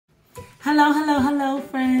Hello, hello, hello,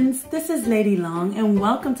 friends. This is Lady Long, and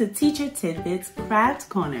welcome to Teacher Tidbits Kraft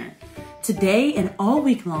Korner. Today and all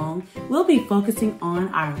week long, we'll be focusing on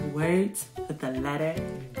our words with the letter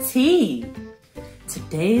T.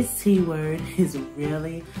 Today's T word is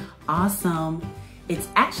really awesome. It's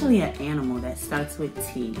actually an animal that starts with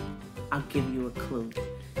T. I'll give you a clue.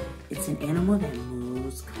 It's an animal that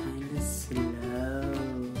moves kind of slow,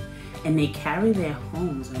 and they carry their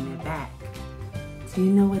homes on their back. Do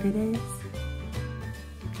you know what it is?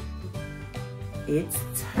 It's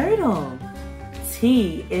turtle.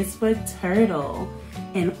 T is for turtle.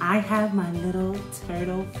 And I have my little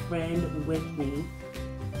turtle friend with me.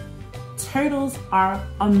 Turtles are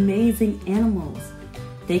amazing animals.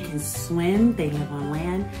 They can swim, they live on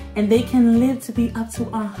land, and they can live to be up to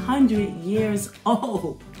 100 years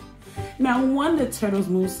old. Now, wonder turtles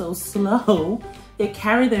move so slow. They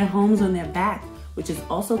carry their homes on their back, which is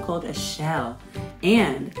also called a shell.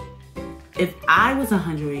 And if I was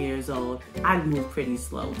 100 years old, I'd move pretty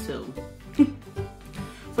slow too.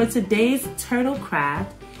 For today's turtle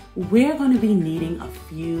craft, we're going to be needing a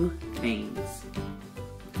few things.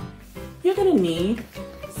 You're going to need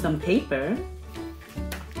some paper,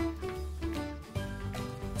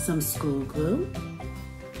 some school glue,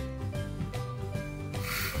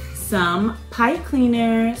 some pipe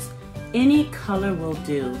cleaners, any color will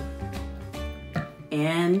do.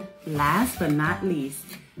 And last but not least,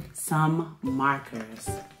 some markers.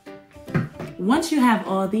 Once you have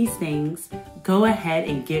all these things, go ahead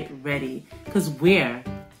and get ready because we're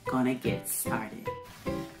gonna get started.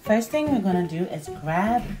 First thing we're gonna do is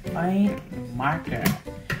grab a marker.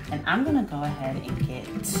 And I'm gonna go ahead and get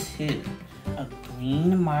two. A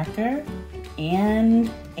green marker and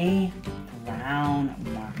a brown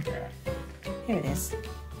marker. Here it is.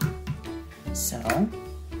 So,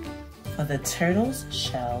 for the turtle's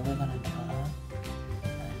shell, we're gonna draw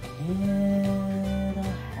a little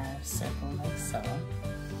half circle like so.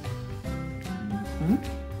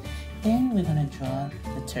 Then we're gonna draw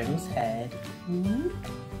the turtle's head.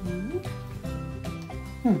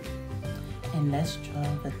 And let's draw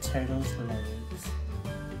the turtle's legs.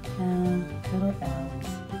 Now, little L's.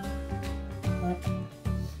 But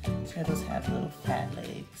turtles have little fat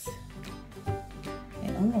legs.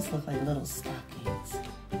 They almost look like little stockings.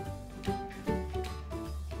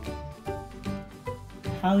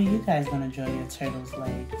 How are you guys gonna draw your turtle's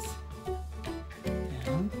legs?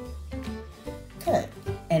 Yeah. Good.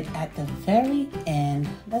 And at the very end,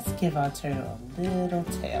 let's give our turtle a little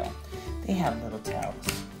tail. They have little tails.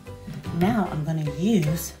 Now I'm gonna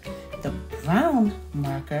use the brown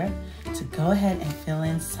marker to go ahead and fill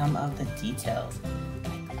in some of the details,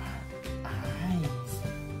 like our eyes.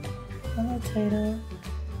 Little turtle,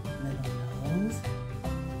 little nose,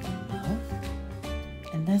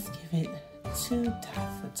 mouth, and let's give it two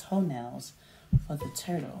dots for toenails for the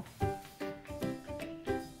turtle.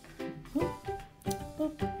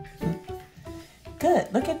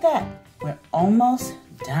 Good, look at that. We're almost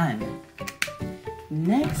done.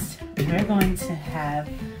 Next, we're going to have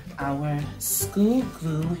our school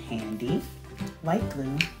glue handy, white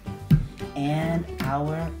glue, and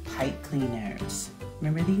our pipe cleaners.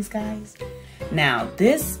 Remember these guys? Now,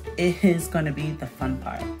 this is going to be the fun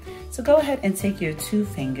part. So go ahead and take your two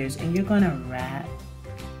fingers and you're going to wrap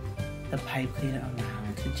the pipe cleaner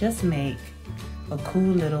around to just make a cool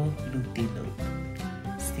little loop-de-loop.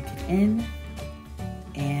 Stick it in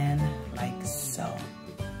and like so.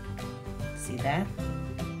 See that?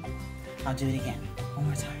 I'll do it again. One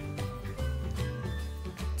more time.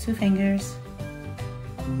 Two fingers.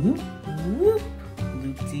 Whoop, whoop,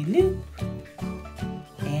 loop-de-loop.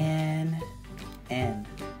 And end.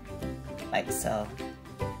 Like so.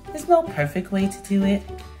 There's no perfect way to do it,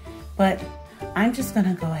 but I'm just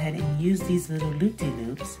gonna go ahead and use these little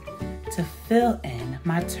loop-de-loops to fill in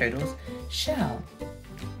my turtle's shell.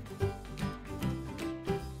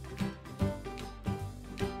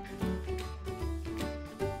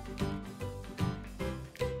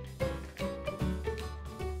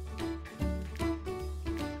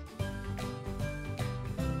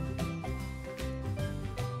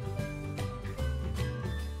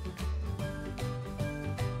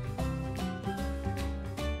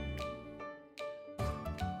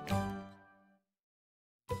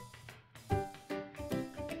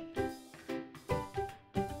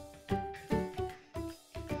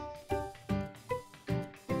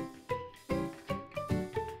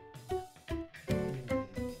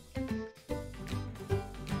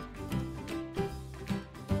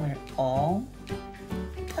 We're all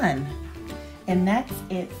done. And that's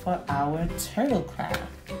it for our turtle craft.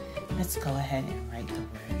 Let's go ahead and write the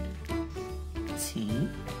word T,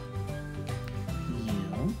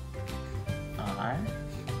 U,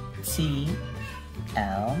 T-L-E.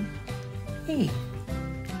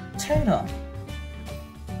 Turtle.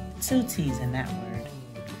 2 T's in that word.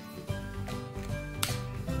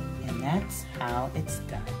 And that's how it's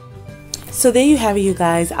done. So there you have it, you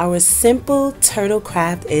guys. Our simple turtle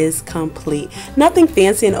craft is complete. Nothing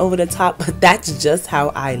fancy and over the top, but that's just how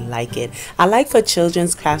I like it. I like for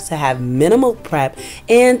children's crafts to have minimal prep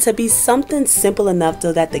and to be something simple enough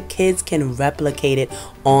so that the kids can replicate it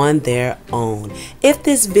on their own. If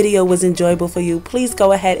this video was enjoyable for you, please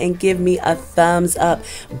go ahead and give me a thumbs up.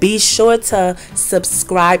 Be sure to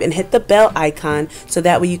subscribe and hit the bell icon so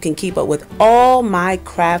that way you can keep up with all my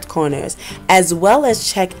craft corners, as well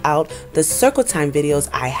as check out the circle time videos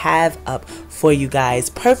I have up for you guys,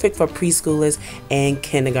 perfect for preschoolers and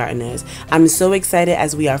kindergartners. I'm so excited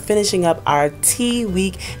as we are finishing up our tea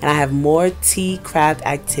week and I have more tea craft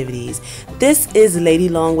activities. This is Lady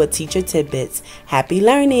Long with Teacher Tidbits. Happy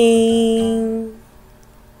learning!